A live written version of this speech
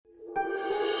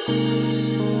My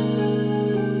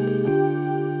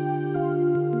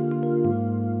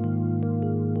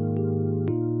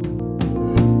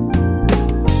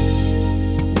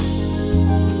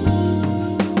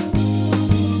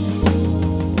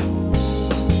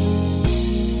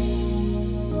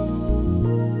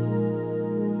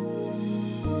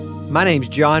name's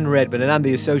Jon Redmond, and I'm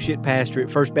the Associate Pastor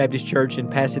at First Baptist Church in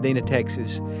Pasadena,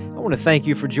 Texas. I want to thank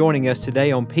you for joining us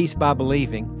today on Peace by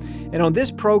Believing. And on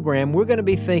this program, we're going to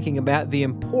be thinking about the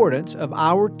importance of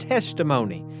our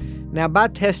testimony. Now, by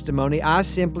testimony, I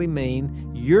simply mean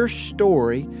your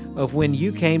story of when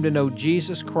you came to know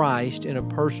Jesus Christ in a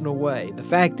personal way. The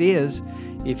fact is,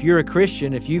 if you're a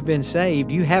Christian, if you've been saved,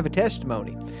 you have a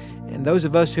testimony. And those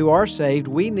of us who are saved,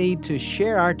 we need to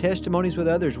share our testimonies with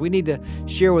others. We need to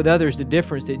share with others the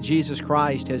difference that Jesus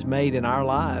Christ has made in our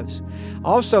lives.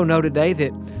 Also know today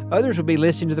that others will be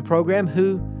listening to the program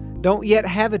who don't yet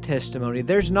have a testimony.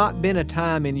 There's not been a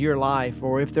time in your life,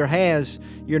 or if there has,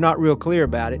 you're not real clear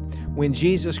about it, when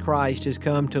Jesus Christ has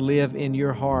come to live in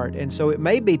your heart. And so it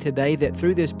may be today that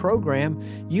through this program,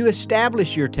 you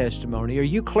establish your testimony, or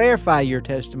you clarify your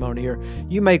testimony, or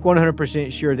you make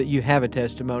 100% sure that you have a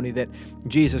testimony that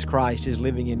Jesus Christ is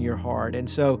living in your heart. And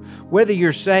so whether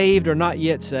you're saved or not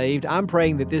yet saved, I'm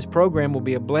praying that this program will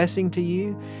be a blessing to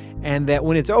you, and that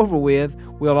when it's over with,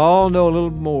 we'll all know a little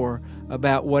more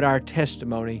about what our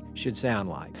testimony should sound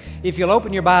like. If you'll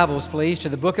open your Bibles, please, to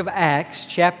the book of Acts,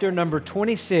 chapter number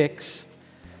 26.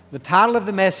 The title of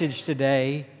the message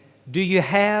today, Do You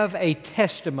Have a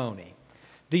Testimony?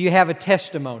 Do you have a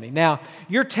testimony? Now,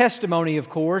 your testimony, of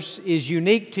course, is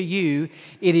unique to you.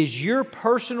 It is your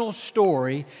personal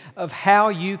story of how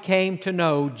you came to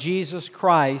know Jesus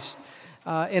Christ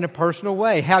in a personal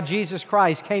way, how Jesus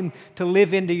Christ came to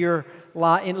live in your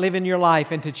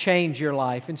life and to change your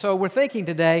life. And so we're thinking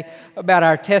today about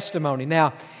our testimony.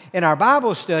 Now, in our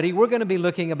Bible study, we're going to be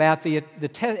looking about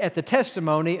the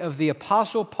testimony of the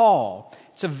Apostle Paul.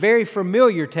 It's a very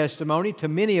familiar testimony to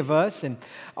many of us, and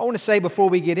I want to say before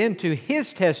we get into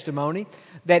his testimony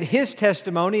that his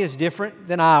testimony is different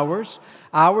than ours.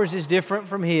 Ours is different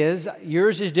from his.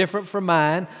 Yours is different from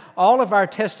mine. All of our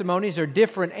testimonies are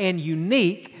different and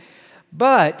unique,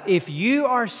 but if you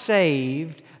are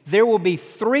saved, there will be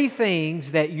three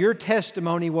things that your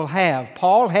testimony will have.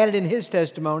 Paul had it in his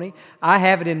testimony. I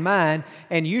have it in mine.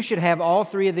 And you should have all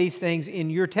three of these things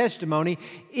in your testimony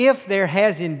if there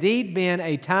has indeed been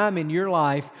a time in your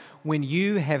life when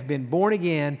you have been born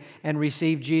again and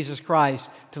received Jesus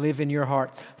Christ to live in your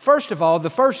heart. First of all,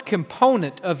 the first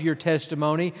component of your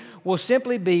testimony will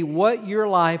simply be what your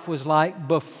life was like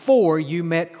before you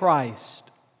met Christ.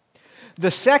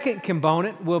 The second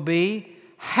component will be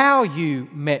how you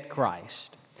met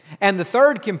Christ. And the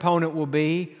third component will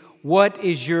be, what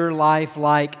is your life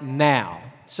like now?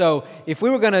 So if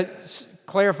we were going to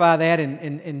clarify that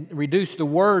and reduce the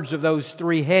words of those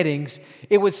three headings,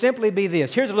 it would simply be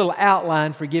this. Here's a little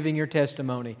outline for giving your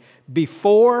testimony.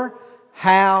 Before,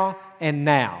 how, and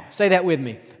now. Say that with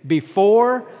me.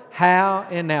 Before, how,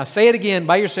 and now. Say it again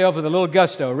by yourself with a little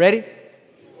gusto. Ready?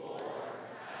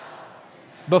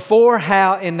 Before,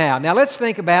 how, and now. Now let's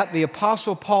think about the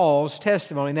Apostle Paul's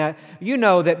testimony. Now, you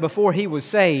know that before he was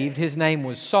saved, his name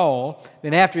was Saul.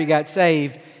 Then after he got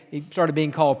saved, he started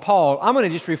being called Paul. I'm going to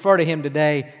just refer to him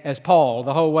today as Paul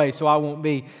the whole way, so I won't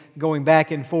be going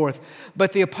back and forth.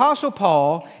 But the Apostle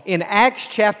Paul, in Acts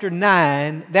chapter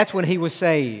 9, that's when he was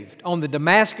saved. On the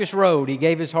Damascus road, he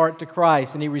gave his heart to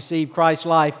Christ, and he received Christ's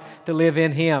life to live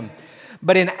in him.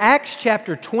 But in Acts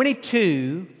chapter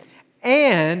 22,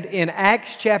 and in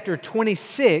Acts chapter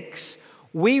 26,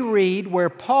 we read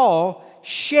where Paul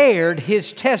shared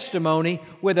his testimony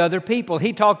with other people.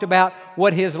 He talked about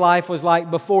what his life was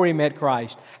like before he met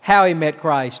Christ, how he met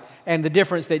Christ, and the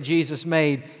difference that Jesus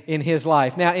made in his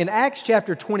life. Now, in Acts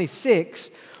chapter 26,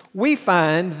 we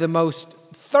find the most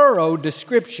thorough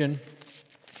description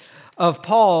of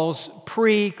Paul's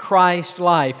pre-Christ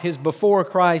life, his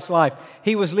before-Christ life.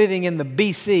 He was living in the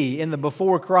BC, in the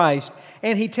before Christ,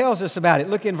 and he tells us about it.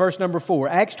 Look in verse number 4,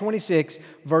 Acts 26,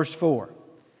 verse 4.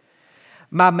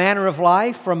 My manner of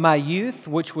life from my youth,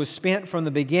 which was spent from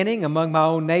the beginning among my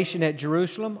own nation at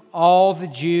Jerusalem, all the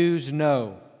Jews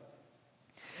know.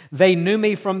 They knew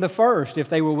me from the first, if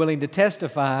they were willing to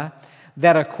testify,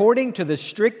 that according to the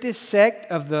strictest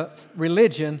sect of the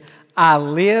religion, I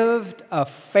lived a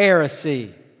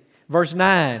Pharisee. Verse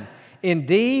 9,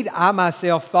 indeed, I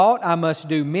myself thought I must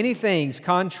do many things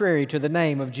contrary to the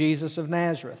name of Jesus of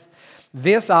Nazareth.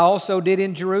 This I also did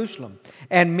in Jerusalem,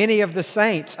 and many of the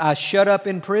saints I shut up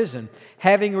in prison,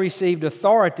 having received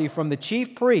authority from the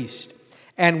chief priest.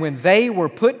 And when they were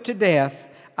put to death,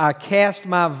 I cast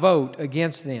my vote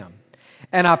against them.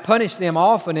 And I punish them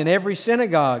often in every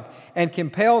synagogue, and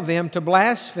compel them to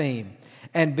blaspheme.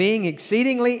 And being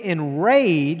exceedingly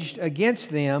enraged against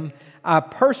them, I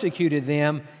persecuted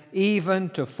them even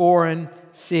to foreign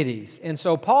cities. And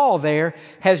so Paul there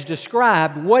has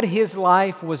described what his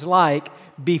life was like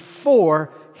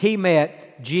before he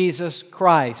met Jesus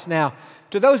Christ. Now,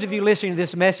 to those of you listening to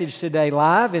this message today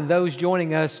live, and those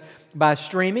joining us by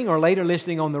streaming or later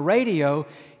listening on the radio,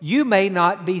 you may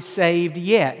not be saved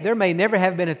yet. There may never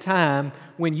have been a time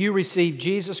when you received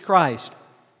Jesus Christ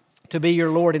to be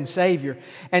your Lord and Savior.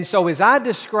 And so as I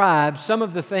describe some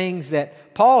of the things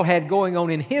that Paul had going on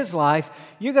in his life,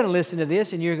 you're going to listen to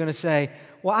this and you're going to say,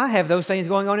 well, I have those things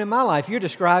going on in my life. You're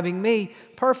describing me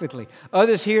perfectly.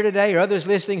 Others here today or others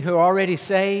listening who are already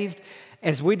saved,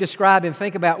 as we describe and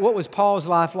think about what was Paul's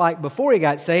life like before he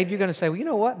got saved, you're going to say, well, you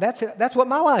know what? That's what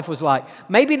my life was like.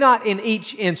 Maybe not in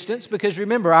each instance, because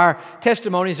remember, our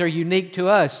testimonies are unique to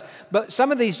us. But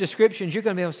some of these descriptions, you're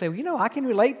going to be able to say, well, you know, I can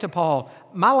relate to Paul.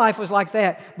 My life was like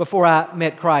that before I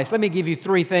met Christ. Let me give you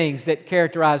three things that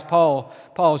characterize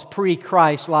Paul's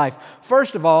pre-Christ life.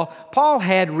 First of all, Paul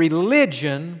had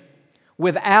religion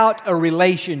without a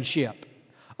relationship.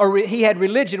 He had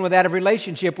religion without a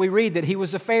relationship. We read that he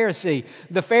was a Pharisee.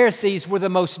 The Pharisees were the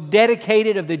most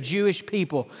dedicated of the Jewish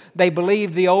people. They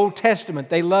believed the Old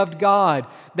Testament. They loved God.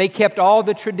 They kept all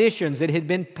the traditions that had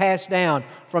been passed down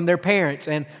from their parents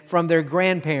and from their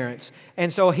grandparents.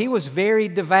 And so he was very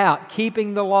devout,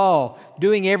 keeping the law,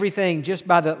 doing everything just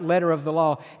by the letter of the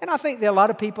law. And I think there are a lot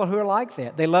of people who are like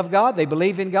that. They love God. They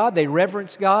believe in God. They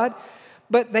reverence God.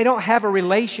 But they don't have a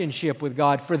relationship with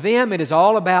God. For them, it is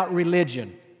all about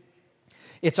religion.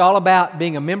 It's all about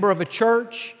being a member of a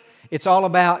church. It's all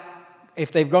about,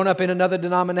 if they've grown up in another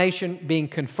denomination, being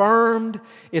confirmed.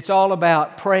 It's all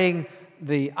about praying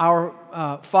the Our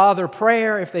Father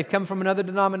prayer if they've come from another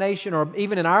denomination, or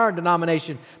even in our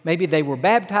denomination, maybe they were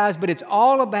baptized. But it's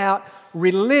all about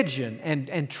religion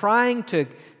and trying to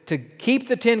keep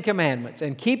the Ten Commandments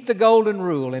and keep the Golden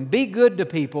Rule and be good to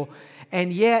people.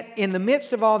 And yet, in the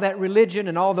midst of all that religion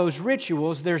and all those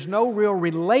rituals, there's no real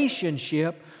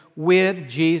relationship with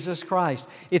Jesus Christ.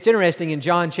 It's interesting, in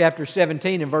John chapter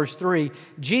 17 and verse 3,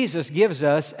 Jesus gives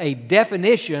us a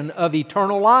definition of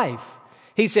eternal life.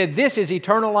 He said, "This is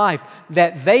eternal life,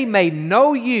 that they may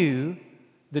know you,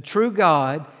 the true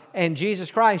God, and Jesus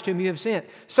Christ whom you have sent."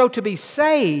 So to be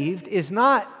saved is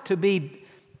not to be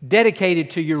dedicated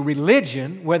to your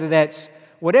religion,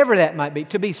 whatever that might be.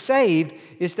 To be saved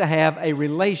is to have a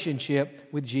relationship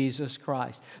with Jesus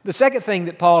Christ. The second thing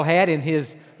that Paul had in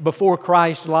his before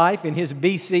Christ life, in his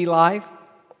BC life,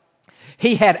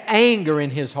 he had anger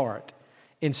in his heart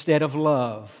instead of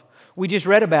love. We just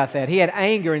read about that. He had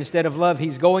anger instead of love.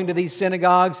 He's going to these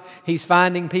synagogues. He's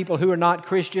finding people who are not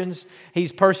Christians.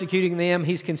 He's persecuting them.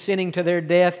 He's consenting to their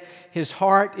death. His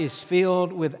heart is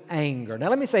filled with anger. Now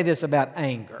let me say this about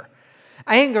anger.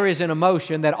 Anger is an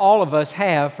emotion that all of us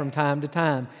have from time to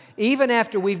time. Even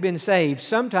after we've been saved,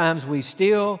 sometimes we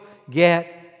still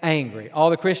get angry. All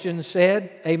the Christians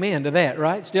said amen to that,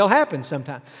 right? Still happens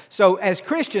sometimes. So as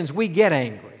Christians, we get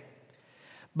angry.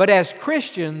 But as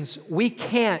Christians, we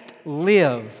can't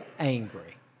live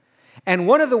angry. And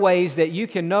one of the ways that you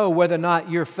can know whether or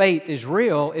not your faith is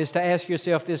real is to ask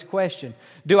yourself this question: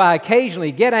 do I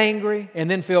occasionally get angry and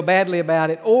then feel badly about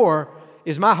it, or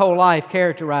is my whole life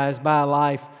characterized by a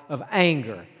life of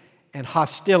anger and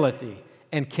hostility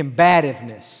and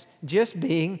combativeness, just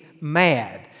being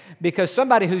mad? Because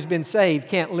somebody who's been saved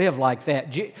can't live like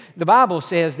that. The Bible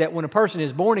says that when a person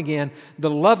is born again, the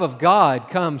love of God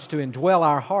comes to indwell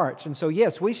our hearts. And so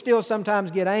yes, we still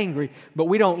sometimes get angry, but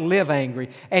we don't live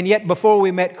angry. And yet before we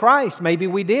met Christ, maybe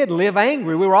we did live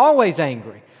angry. We were always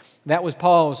angry. That was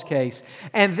Paul's case.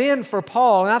 And then for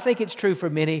Paul, and I think it's true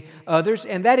for many others,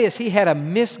 and that is he had a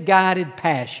misguided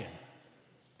passion.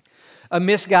 A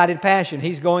misguided passion.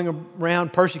 He's going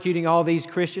around persecuting all these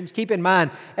Christians. Keep in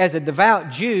mind, as a devout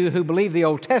Jew who believed the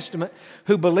Old Testament,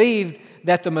 who believed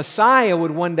that the Messiah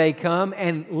would one day come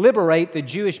and liberate the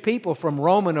Jewish people from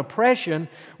Roman oppression,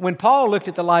 when Paul looked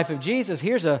at the life of Jesus,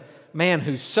 here's a man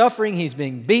who's suffering, he's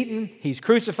being beaten, he's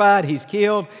crucified, he's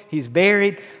killed, he's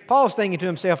buried. Paul's thinking to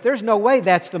himself, there's no way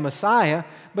that's the Messiah,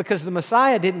 because the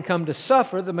Messiah didn't come to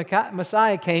suffer, the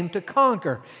Messiah came to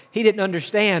conquer. He didn't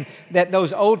understand that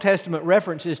those Old Testament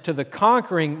references to the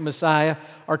conquering Messiah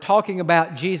are talking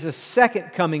about Jesus'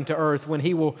 second coming to earth, when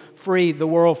He will free the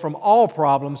world from all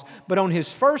problems. But on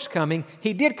His first coming,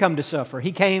 He did come to suffer.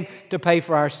 He came to pay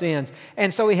for our sins.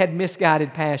 And so he had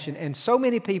misguided passion. And so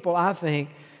many people, I think,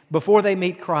 Before they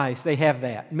meet Christ, they have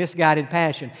that misguided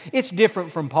passion. It's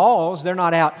different from Paul's. They're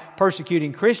not out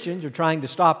persecuting Christians or trying to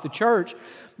stop the church.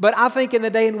 But I think in the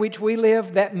day in which we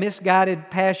live, that misguided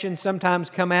passion sometimes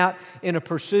come out in a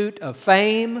pursuit of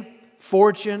fame,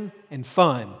 fortune, and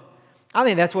fun. I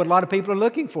mean, that's what a lot of people are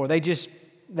looking for. That's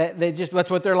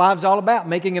what their life's all about,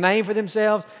 making a name for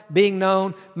themselves, being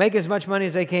known, making as much money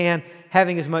as they can,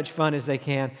 having as much fun as they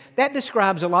can. That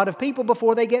describes a lot of people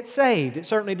before they get saved. It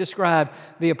certainly described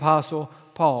the Apostle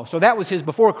Paul. So that was his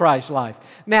before Christ life.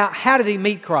 Now, how did he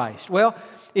meet Christ? Well,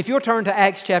 if you'll turn to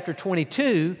Acts chapter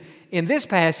 22, in this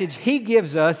passage, he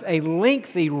gives us a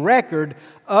lengthy record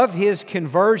of his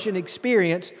conversion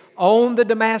experience on the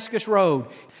Damascus Road.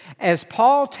 As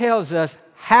Paul tells us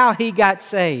how he got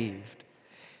saved,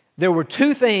 there were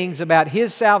two things about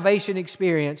his salvation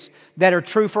experience that are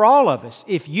true for all of us.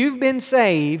 If you've been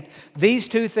saved, these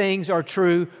two things are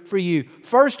true for you.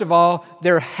 First of all,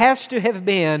 there has to have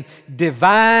been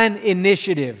divine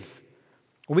initiative.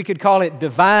 We could call it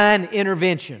divine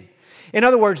intervention. In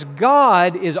other words,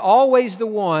 God is always the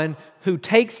one who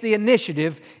takes the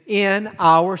initiative in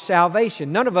our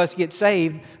salvation. None of us get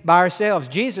saved by ourselves.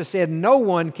 Jesus said, "No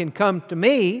one can come to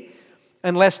me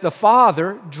unless the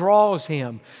Father draws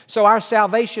him." So our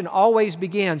salvation always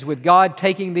begins with God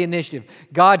taking the initiative,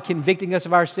 God convicting us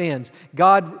of our sins,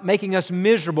 God making us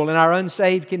miserable in our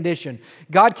unsaved condition,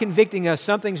 God convicting us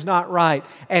something's not right,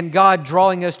 and God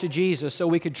drawing us to Jesus so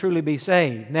we could truly be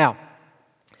saved. Now,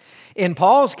 in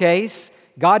Paul's case,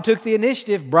 God took the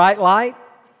initiative, bright light,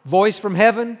 voice from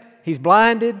heaven, he's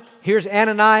blinded, here's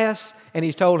Ananias, and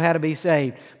he's told how to be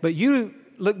saved. But you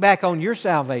look back on your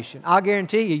salvation, I'll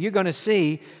guarantee you, you're going to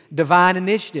see divine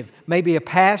initiative. Maybe a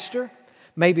pastor,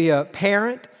 maybe a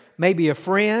parent, maybe a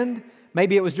friend,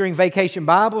 maybe it was during vacation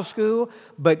Bible school,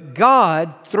 but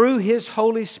God, through His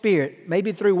Holy Spirit,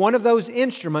 maybe through one of those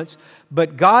instruments,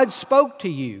 but God spoke to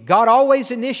you. God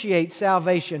always initiates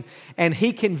salvation, and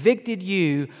He convicted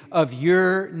you of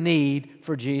your need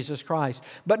for Jesus Christ.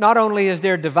 But not only is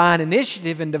there divine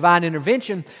initiative and divine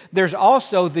intervention, there's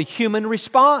also the human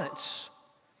response.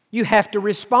 You have to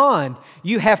respond.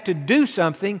 You have to do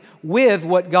something with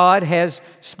what God has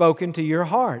spoken to your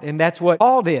heart. And that's what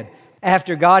Paul did.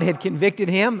 After God had convicted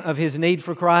him of his need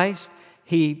for Christ,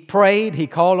 he prayed, he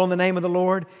called on the name of the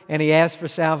Lord, and he asked for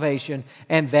salvation.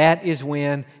 And that is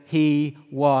when he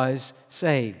was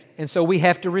saved. And so we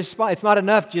have to respond. It's not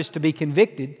enough just to be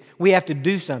convicted. We have to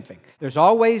do something. There's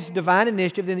always divine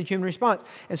initiative in the human response.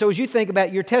 And so as you think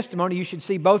about your testimony, you should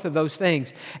see both of those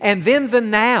things. And then the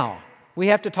now. We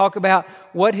have to talk about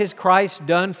what has Christ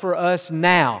done for us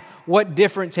now. What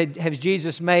difference has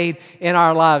Jesus made in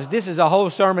our lives? This is a whole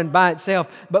sermon by itself.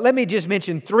 But let me just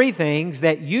mention three things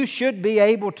that you should be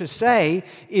able to say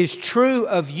is true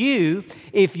of you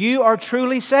if you are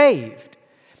truly saved.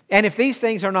 And if these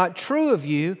things are not true of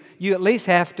you, you at least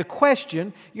have to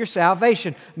question your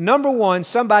salvation. Number one,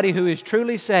 somebody who is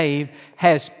truly saved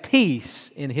has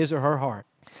peace in his or her heart.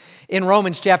 In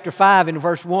Romans chapter 5 and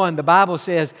verse 1, the Bible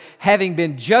says, having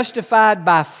been justified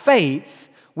by faith,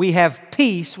 we have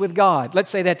peace with God. Let's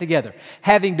say that together.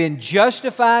 Having been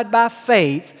justified by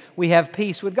faith, we have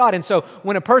peace with God. And so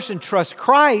when a person trusts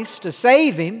Christ to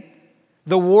save him,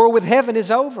 the war with heaven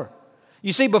is over.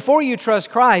 You see, before you trust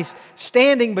Christ,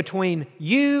 standing between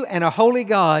you and a holy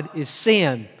God is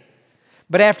sin.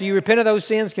 But after you repent of those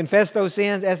sins, confess those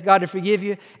sins, ask God to forgive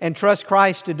you, and trust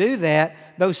Christ to do that,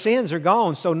 those sins are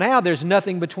gone. So now there's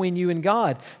nothing between you and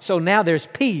God. So now there's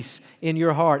peace in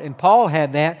your heart. And Paul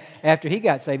had that after he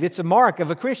got saved. It's a mark of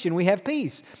a Christian. We have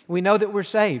peace. We know that we're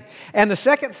saved. And the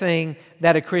second thing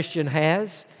that a Christian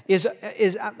has is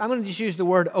I'm going to just use the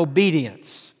word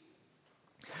obedience.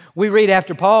 We read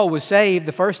after Paul was saved,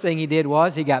 the first thing he did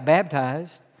was he got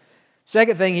baptized.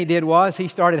 Second thing he did was he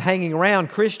started hanging around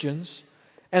Christians.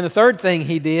 And the third thing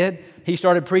he did, he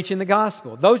started preaching the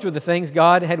gospel. Those were the things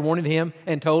God had wanted him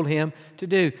and told him to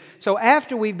do. So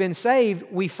after we've been saved,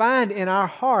 we find in our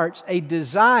hearts a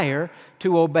desire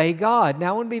to obey God.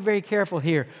 Now I want to be very careful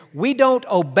here. We don't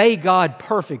obey God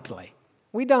perfectly.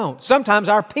 We don't. Sometimes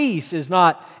our peace is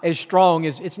not as strong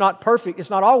as, it's not perfect, it's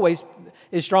not always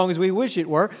as strong as we wish it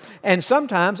were. And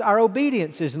sometimes our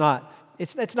obedience is not.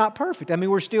 It's not perfect. I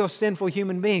mean, we're still sinful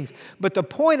human beings. But the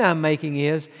point I'm making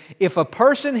is, if a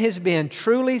person has been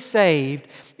truly saved,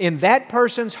 in that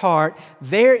person's heart,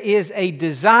 there is a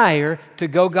desire to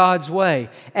go God's way.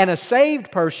 And a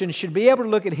saved person should be able to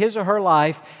look at his or her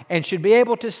life and should be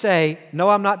able to say, no,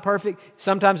 I'm not perfect.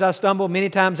 Sometimes I stumble, many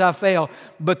times I fail.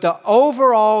 But the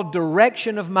overall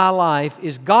direction of my life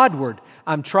is Godward.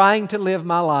 I'm trying to live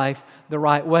my life the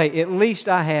right way. At least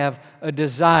I have a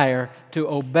desire to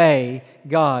obey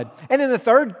God. And then the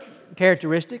third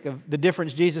characteristic of the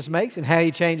difference Jesus makes and how He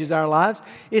changes our lives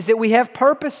is that we have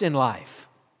purpose in life.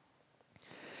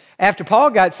 After Paul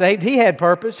got saved, he had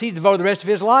purpose. He devoted the rest of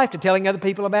his life to telling other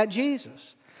people about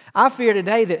Jesus. I fear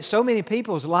today that so many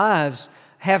people's lives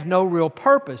have no real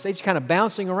purpose. They're just kind of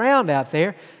bouncing around out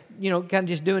there, kind of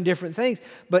just doing different things.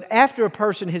 But after a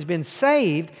person has been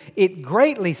saved, it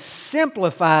greatly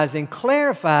simplifies and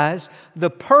clarifies the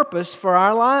purpose for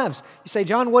our lives. You say,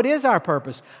 John, what is our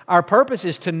purpose? Our purpose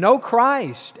is to know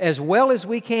Christ as well as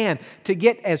we can, to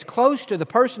get as close to the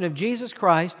person of Jesus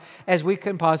Christ as we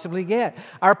can possibly get.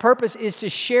 Our purpose is to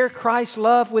share Christ's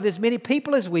love with as many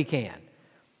people as we can,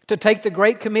 to take the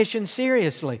Great Commission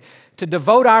seriously, to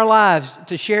devote our lives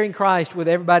to sharing Christ with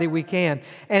everybody we can.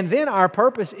 And then our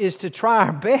purpose is to try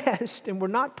our best, and we're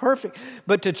not perfect,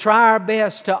 but to try our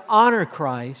best to honor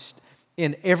Christ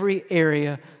in every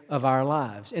area of our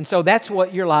lives. And so that's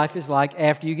what your life is like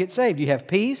after you get saved. You have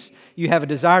peace, you have a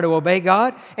desire to obey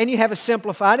God, and you have a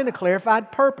simplified and a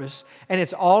clarified purpose, and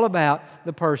it's all about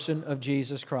the person of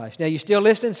Jesus Christ. Now, you still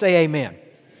listening? Say amen.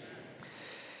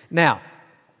 Now,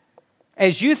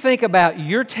 as you think about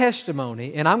your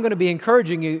testimony, and I'm going to be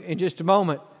encouraging you in just a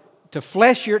moment to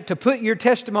put your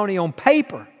testimony on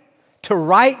paper, to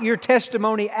write your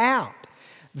testimony out.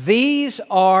 These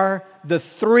are the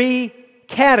three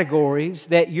categories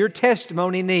that your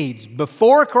testimony needs: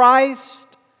 before Christ,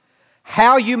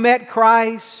 how you met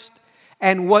Christ,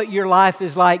 and what your life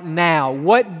is like now.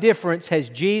 What difference has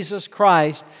Jesus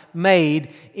Christ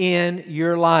made in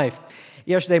your life?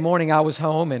 Yesterday morning I was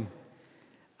home and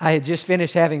I had just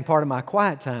finished having part of my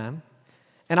quiet time,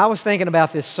 and I was thinking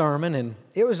about this sermon, and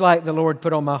it was like the Lord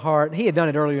put on my heart. He had done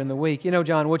it earlier in the week.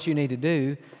 John, what you need to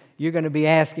do, you're going to be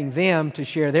asking them to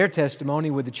share their testimony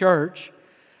with the church.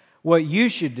 What you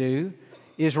should do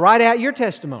is write out your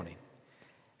testimony.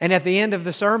 And at the end of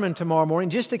the sermon tomorrow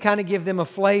morning, just to kind of give them a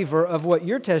flavor of what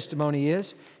your testimony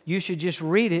is, you should just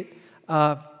read it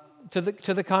to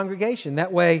the congregation.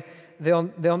 That way,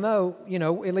 they'll know,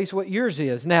 at least what yours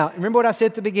is. Now, remember what I said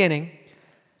at the beginning.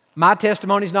 My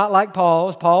testimony's not like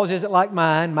Paul's. Paul's isn't like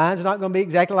mine. Mine's not going to be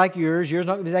exactly like yours. Yours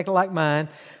not going to be exactly like mine.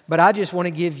 But I just want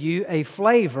to give you a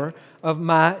flavor of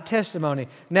my testimony.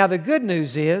 Now, the good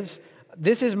news is,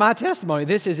 this is my testimony.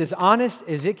 This is as honest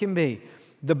as it can be.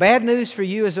 The bad news for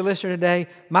you as a listener today,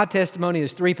 my testimony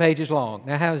is 3 pages long.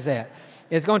 Now, how's that?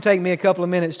 It's going to take me a couple of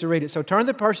minutes to read it. So turn to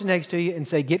the person next to you and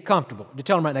say, get comfortable. Just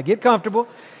tell them right now, get comfortable,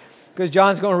 because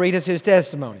John's going to read us his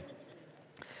testimony.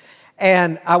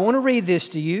 And I want to read this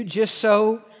to you just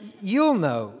so you'll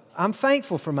know. I'm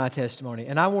thankful for my testimony,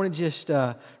 and I want to just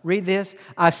read this.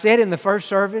 I said in the first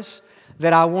service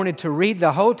that I wanted to read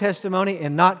the whole testimony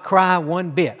and not cry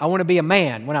one bit. I want to be a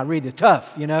man when I read the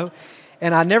tough,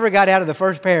 And I never got out of the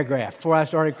first paragraph before I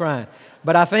started crying.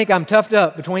 But I think I'm toughed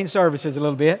up between services a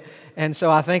little bit, and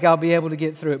so I think I'll be able to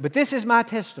get through it. But this is my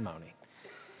testimony,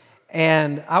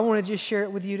 and I want to just share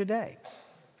it with you today.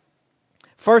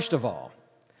 First of all,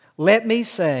 let me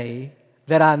say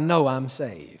that I know I'm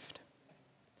saved.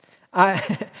 I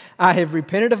have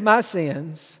repented of my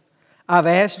sins. I've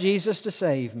asked Jesus to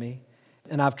save me,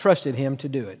 and I've trusted Him to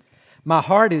do it. My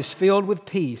heart is filled with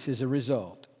peace as a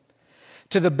result.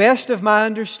 To the best of my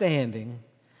understanding,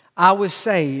 I was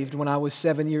saved when I was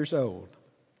 7 years old.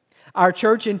 Our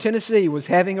church in Tennessee was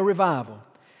having a revival,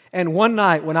 and one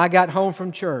night when I got home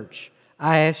from church,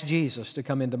 I asked Jesus to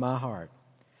come into my heart.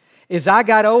 As I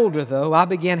got older, though, I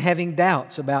began having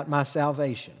doubts about my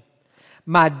salvation.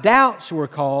 My doubts were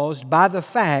caused by the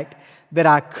fact that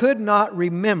I could not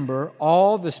remember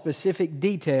all the specific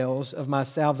details of my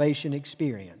salvation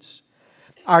experience.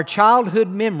 Our childhood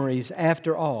memories,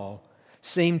 after all,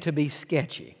 seemed to be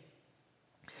sketchy.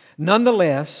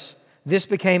 Nonetheless, this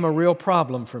became a real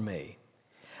problem for me.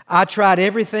 I tried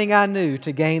everything I knew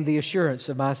to gain the assurance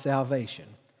of my salvation.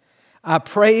 I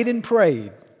prayed and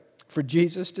prayed for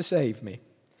Jesus to save me.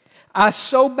 I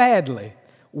so badly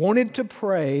wanted to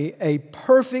pray a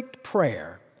perfect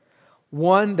prayer,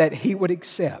 one that He would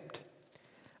accept.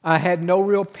 I had no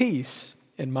real peace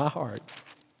in my heart.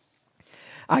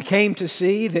 I came to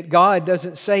see that God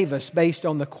doesn't save us based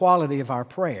on the quality of our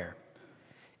prayer.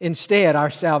 Instead, our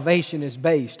salvation is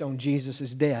based on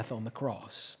Jesus' death on the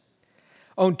cross.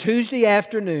 On Tuesday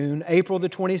afternoon, April the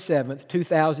 27th,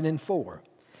 2004,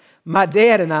 my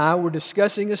dad and I were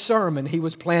discussing a sermon he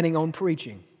was planning on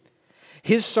preaching.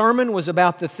 His sermon was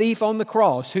about the thief on the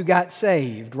cross who got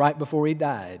saved right before he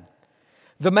died.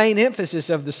 The main emphasis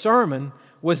of the sermon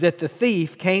was that the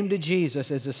thief came to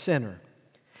Jesus as a sinner.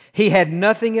 He had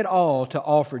nothing at all to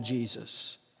offer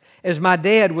Jesus. As my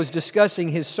dad was discussing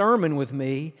his sermon with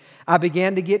me, I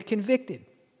began to get convicted.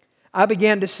 I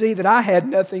began to see that I had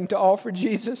nothing to offer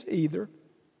Jesus either.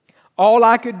 All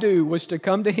I could do was to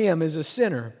come to Him as a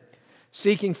sinner,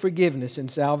 seeking forgiveness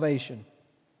and salvation.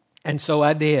 And so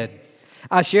I did.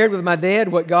 I shared with my dad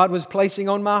what God was placing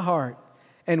on my heart,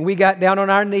 and we got down on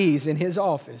our knees in his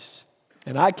office.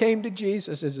 And I came to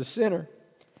Jesus as a sinner,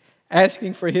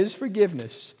 asking for His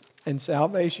forgiveness and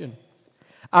salvation.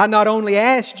 I not only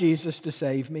asked Jesus to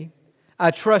save me,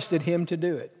 I trusted Him to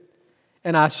do it.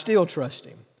 And I still trust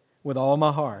Him with all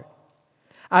my heart.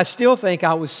 I still think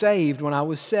I was saved when I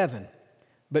was 7,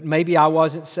 but maybe I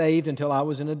wasn't saved until I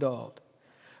was an adult.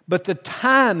 But the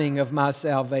timing of my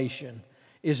salvation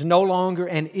is no longer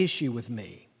an issue with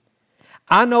me.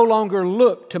 I no longer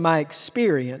look to my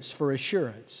experience for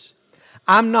assurance.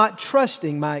 I'm not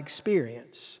trusting my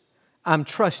experience. I'm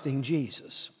trusting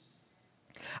Jesus.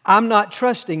 I'm not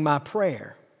trusting my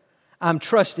prayer. I'm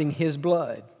trusting His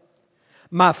blood.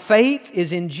 My faith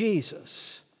is in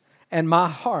Jesus, and my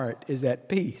heart is at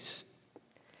peace.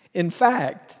 In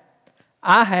fact,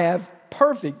 I have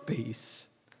perfect peace,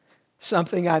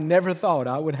 something I never thought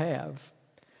I would have.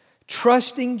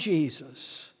 Trusting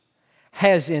Jesus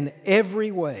has in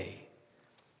every way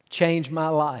changed my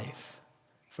life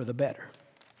for the better.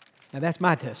 Now that's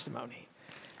my testimony.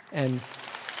 And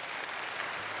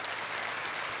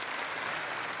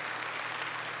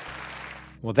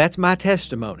well, that's my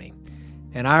testimony.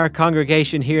 And our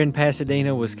congregation here in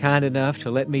Pasadena was kind enough to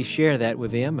let me share that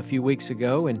with them a few weeks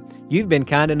ago. And you've been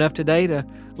kind enough today to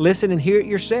listen and hear it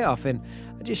yourself. And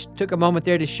I just took a moment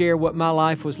there to share what my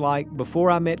life was like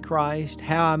before I met Christ,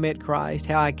 how I met Christ,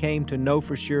 how I came to know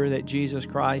for sure that Jesus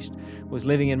Christ was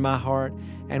living in my heart,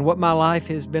 and what my life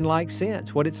has been like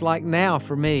since, what it's like now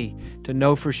for me to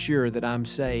know for sure that I'm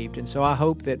saved. And so I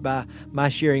hope that by my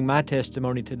sharing my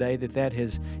testimony today that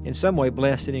has in some way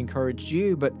blessed and encouraged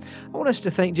you. But I want us to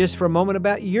think just for a moment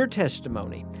about your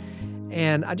testimony.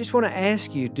 And I just want to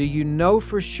ask you, do you know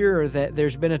for sure that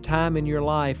there's been a time in your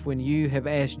life when you have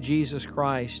asked Jesus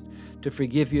Christ to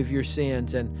forgive you of your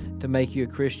sins and to make you a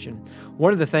Christian?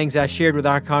 One of the things I shared with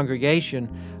our congregation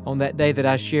on that day that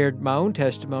I shared my own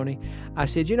testimony, I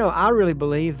said, I really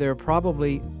believe there are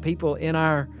probably people in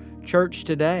our church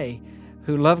today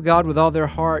who love God with all their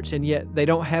hearts, and yet they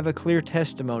don't have a clear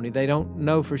testimony. They don't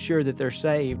know for sure that they're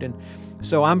saved. And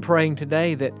so I'm praying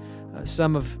today that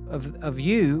some of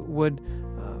you would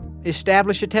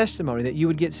establish a testimony, that you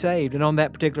would get saved. And on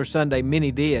that particular Sunday,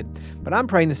 many did. But I'm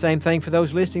praying the same thing for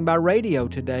those listening by radio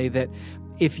today, that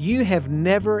if you have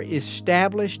never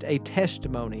established a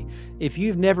testimony, if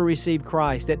you've never received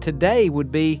Christ, that today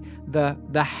would be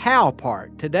the how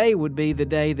part. Today would be the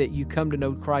day that you come to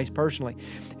know Christ personally.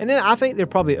 And then I think there are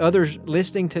probably others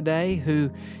listening today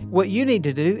who, what you need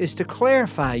to do is to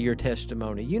clarify your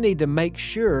testimony. You need to make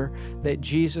sure that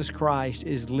Jesus Christ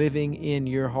is living in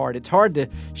your heart. It's hard to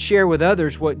share with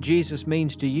others what Jesus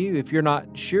means to you if you're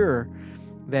not sure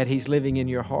that He's living in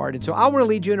your heart. And so I want to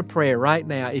lead you in a prayer right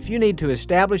now. If you need to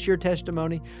establish your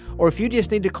testimony, or if you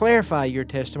just need to clarify your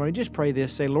testimony, just pray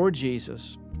this. Say, Lord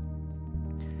Jesus,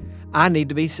 I need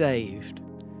to be saved.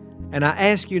 And I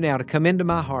ask you now to come into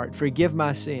my heart, forgive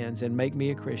my sins, and make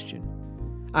me a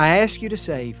Christian. I ask you to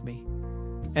save me,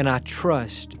 and I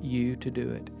trust you to do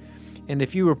it. And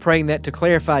if you were praying that to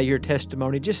clarify your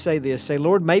testimony, just say this. Say,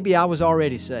 Lord, maybe I was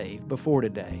already saved before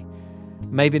today.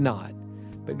 Maybe not.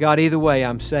 But God, either way,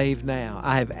 I'm saved now.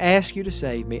 I have asked you to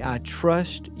save me. I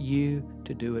trust you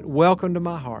to do it. Welcome to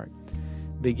my heart.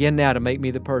 Begin now to make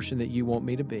me the person that you want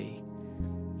me to be.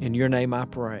 In your name I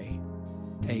pray.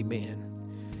 Amen.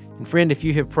 And friend, if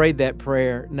you have prayed that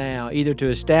prayer now, either to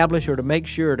establish or to make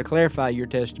sure, to clarify your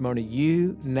testimony,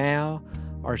 you now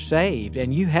are saved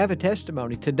and you have a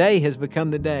testimony. Today has become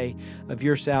the day of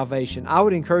your salvation. I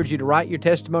would encourage you to write your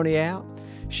testimony out,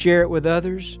 share it with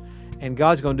others, and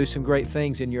God's going to do some great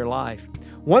things in your life.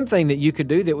 One thing that you could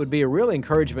do that would be a real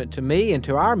encouragement to me and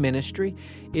to our ministry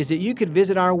is that you could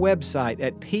visit our website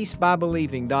at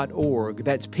peacebybelieving.org.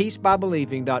 That's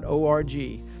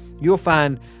peacebybelieving.org. You'll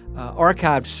find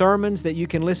archived sermons that you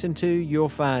can listen to. You'll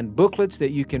find booklets that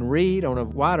you can read on a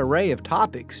wide array of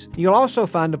topics. You'll also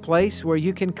find a place where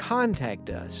you can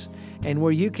contact us and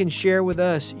where you can share with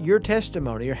us your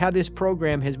testimony or how this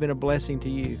program has been a blessing to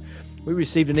you. We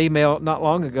received an email not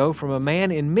long ago from a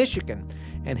man in Michigan,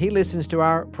 and he listens to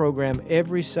our program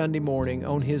every Sunday morning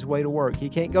on his way to work. He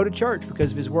can't go to church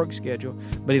because of his work schedule,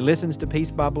 but he listens to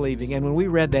Peace by Believing. And when we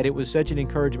read that, it was such an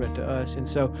encouragement to us. And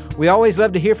so we always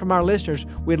love to hear from our listeners.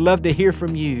 We'd love to hear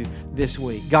from you this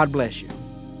week. God bless you.